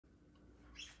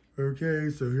Okay,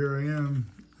 so here I am.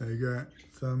 I got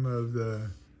some of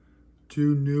the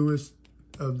two newest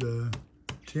of the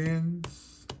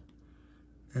tins,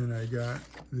 and I got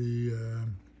the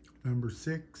number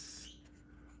 6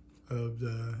 of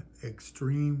the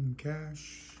Extreme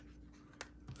Cash.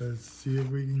 Let's see if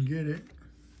we can get it.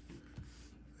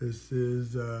 This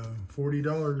is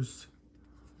 $40.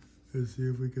 Let's see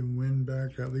if we can win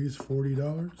back at least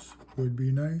 $40. Would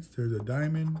be nice. There's a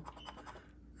diamond.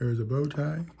 There's a bow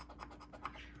tie.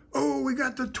 Oh, we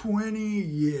got the 20.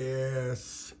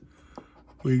 Yes.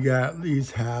 We got at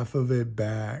least half of it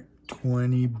back.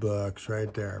 20 bucks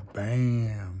right there.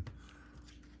 Bam.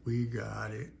 We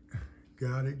got it.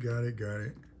 Got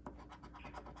it.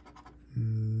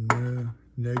 No,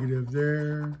 negative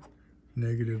there.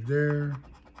 Negative there.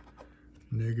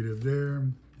 Negative there.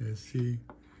 Let's see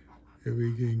if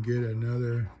we can get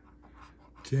another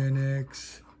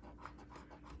 10x,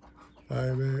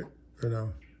 5x, or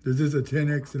no. This is a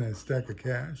 10x and a stack of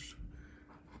cash.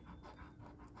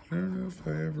 I don't know if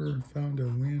I ever found a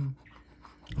win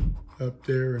up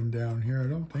there and down here. I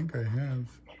don't think I have.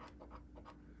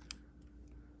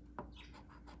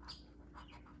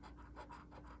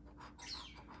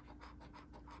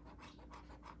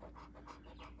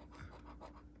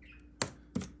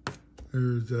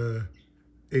 There's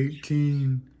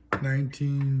 18,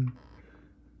 19,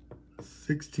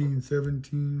 16,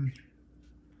 17.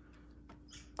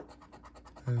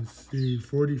 Let's see,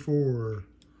 44.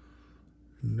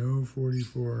 No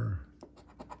 44.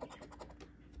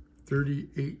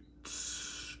 38.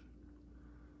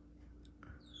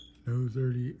 No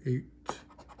 38.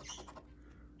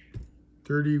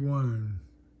 31.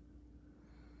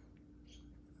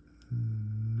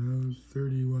 No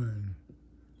 31.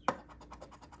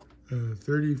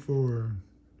 34.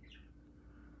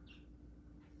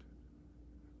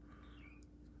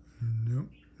 Nope,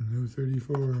 no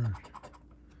 34.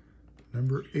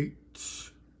 Number 8.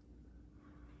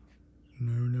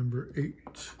 No number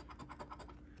 8.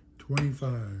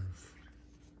 25.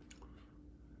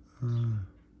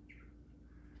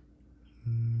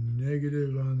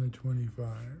 Negative on the 25.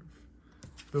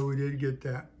 So we did get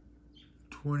that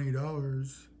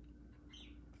 $20.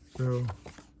 So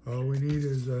all we need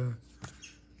is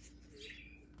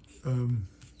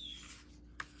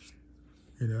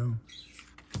you know,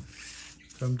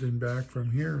 something back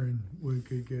from here, and we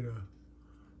could get a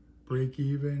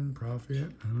break-even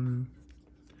profit. I don't know.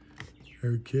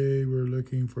 Okay, we're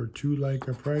looking for 2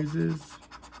 Leica prizes.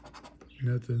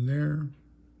 Nothing there.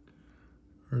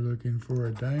 We're looking for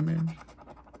a diamond.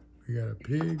 We got a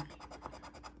pig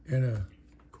and a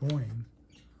coin.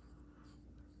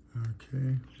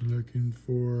 Okay, looking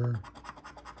for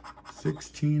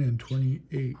 16 and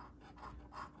 28.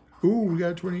 Ooh, we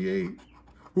got 28.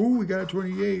 Ooh, we got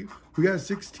 28. We got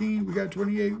 16. We got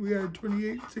 28. We got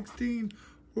 28, 16.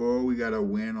 Oh, we got a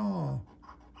win all.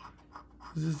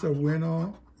 Is this a win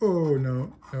all? Oh,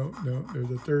 no. There's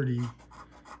a 30.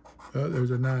 There's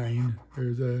a 9.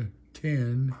 There's a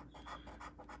 10.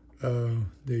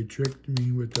 They tricked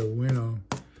me with the win all.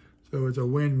 So it's a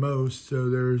win most. So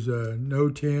there's no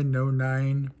 10, no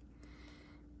 9,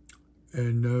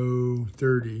 and no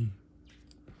 30.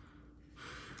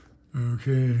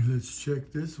 Okay, let's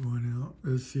check this one out.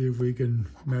 Let's see if we can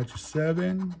match a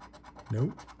 7.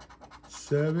 Nope.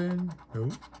 7.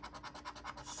 Nope.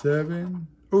 7.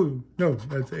 Oh, no,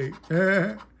 that's 8.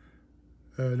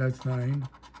 That's 9.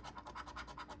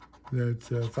 That's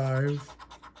 5.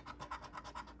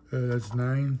 That's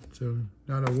 9. So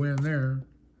not a win there.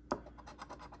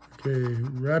 Okay,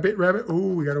 rabbit.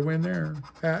 Oh, we got a win there.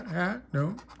 Hat.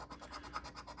 No.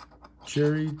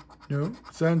 Cherry. No.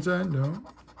 Sun. No.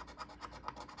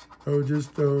 Oh,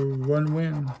 just one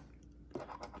win.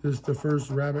 Just the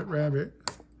first rabbit.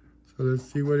 So let's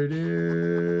see what it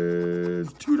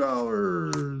is.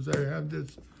 $2. I have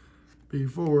this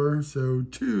before. So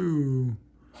 2,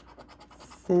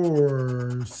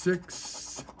 4,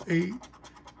 6, 8,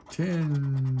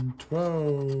 10,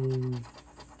 12,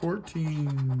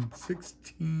 14,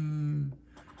 16,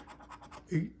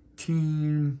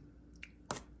 18,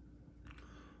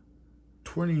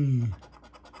 20.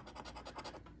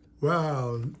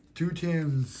 Wow, 2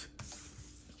 10s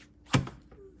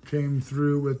came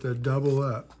through with a double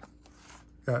up.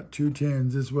 Got 2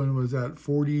 10s. This one was at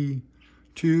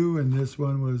 42, and this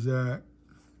one was at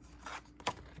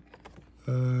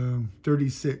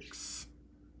 36.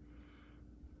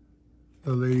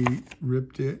 The lady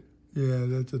ripped it. Yeah,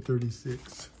 that's a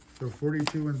 36. So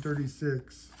 42 and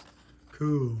 36.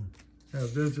 Cool. Now,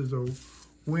 if this is a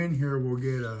win here, we'll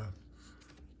get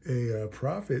a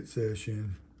profit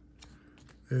session.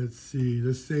 Let's see.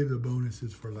 Let's save the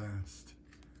bonuses for last.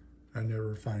 I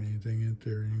never find anything in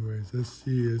there anyways. Let's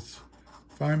see,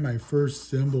 find my first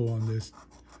symbol on this,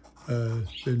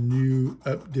 the new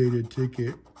updated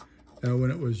ticket. Now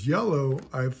when it was yellow,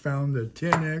 I found the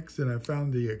 10X and I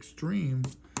found the Extreme.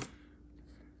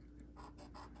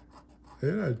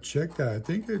 Yeah, check that. I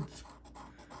think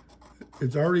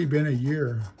it's already been a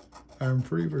year. I'm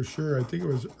pretty for sure. I think it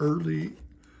was early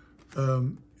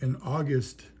in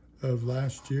August of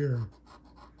last year,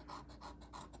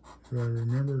 if I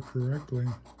remember correctly.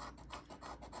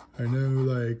 I know,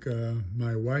 like,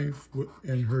 my wife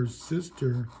and her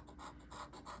sister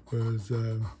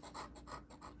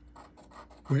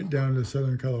went down to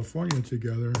Southern California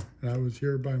together, and I was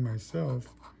here by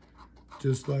myself,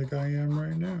 just like I am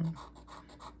right now.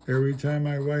 Every time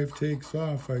my wife takes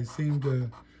off, I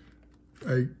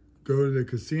go to the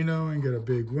casino and get a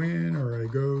big win, or I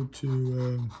go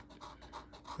to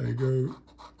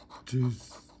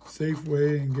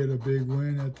Safeway and get a big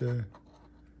win at the.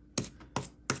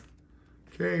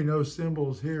 Okay, no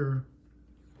symbols here.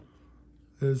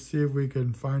 Let's see if we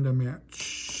can find a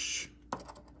match.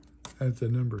 That's a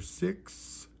number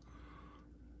 6.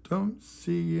 Don't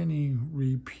see any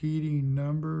repeating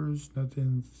numbers.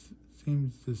 Nothing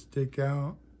seems to stick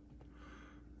out.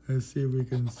 Let's see if we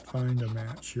can find a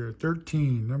match here.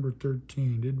 13, number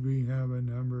 13. Did we have a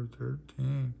number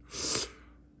 13?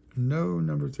 No,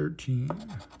 number 13.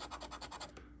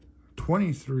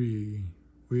 23.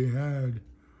 We had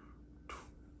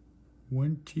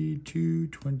 22,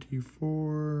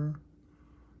 24.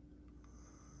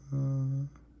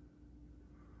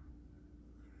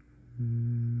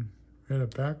 We had a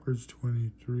backwards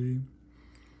 23,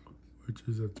 which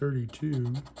is a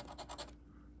 32.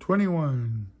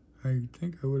 21. I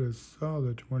think I would have saw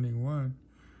the 21.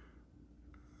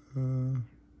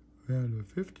 We had a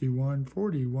 51,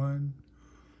 41.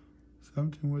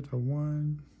 Something with a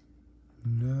 1.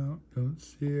 No, don't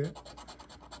see it.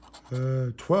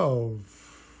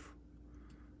 12.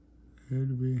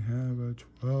 Did we have a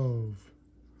 12?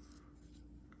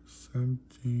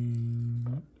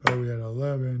 Something. Oh, we had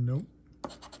 11. Nope.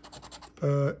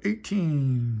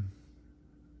 18.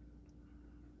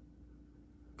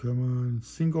 Come on.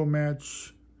 Single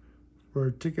match for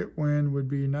a ticket win would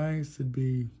be nice. It'd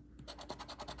be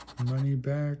money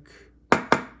back.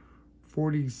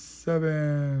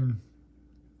 47.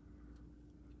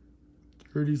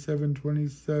 37,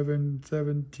 27,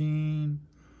 17.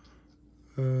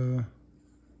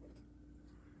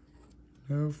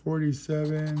 No,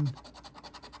 47.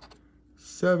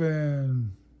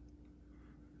 7.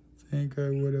 I think I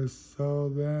would have saw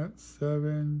that.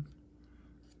 7.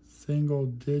 Single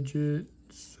digit.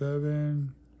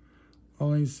 7.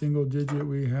 Only single digit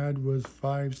we had was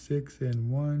 5, 6, and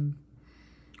 1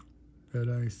 that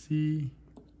I see.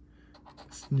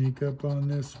 Sneak up on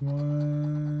this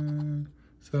one.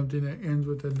 Something that ends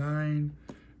with a 9.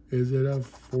 Is it a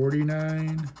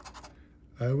 49?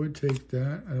 I would take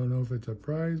that. I don't know if it's a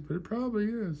prize, but it probably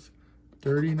is.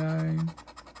 39.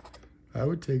 I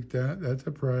would take that. That's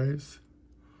a prize.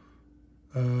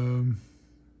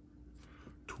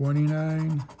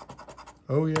 29.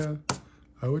 Oh, yeah.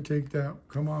 I would take that.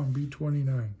 Come on, be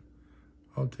 29.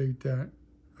 I'll take that.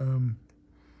 I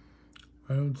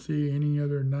don't see any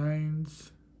other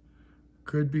 9s.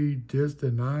 Could be just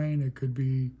a 9. It could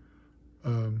be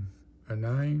a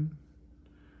 9.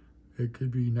 It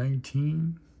could be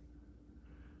 19.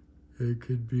 It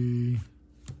could be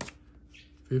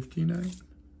 59.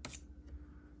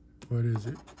 What is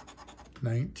it?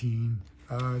 19.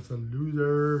 Ah, it's a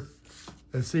loser.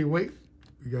 Let's see. Wait.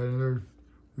 We got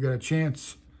a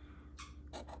chance.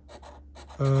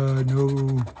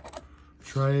 No.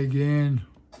 Try again.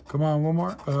 Come on, one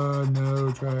more.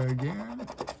 No, try again.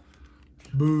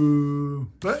 Boo.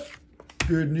 But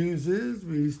good news is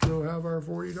we still have our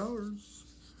 $40.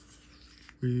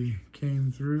 We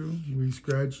came through. We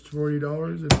scratched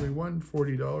 $40 and we won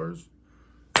 $40.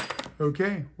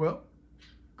 Okay, well,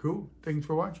 cool. Thanks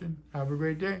for watching. Have a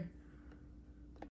great day.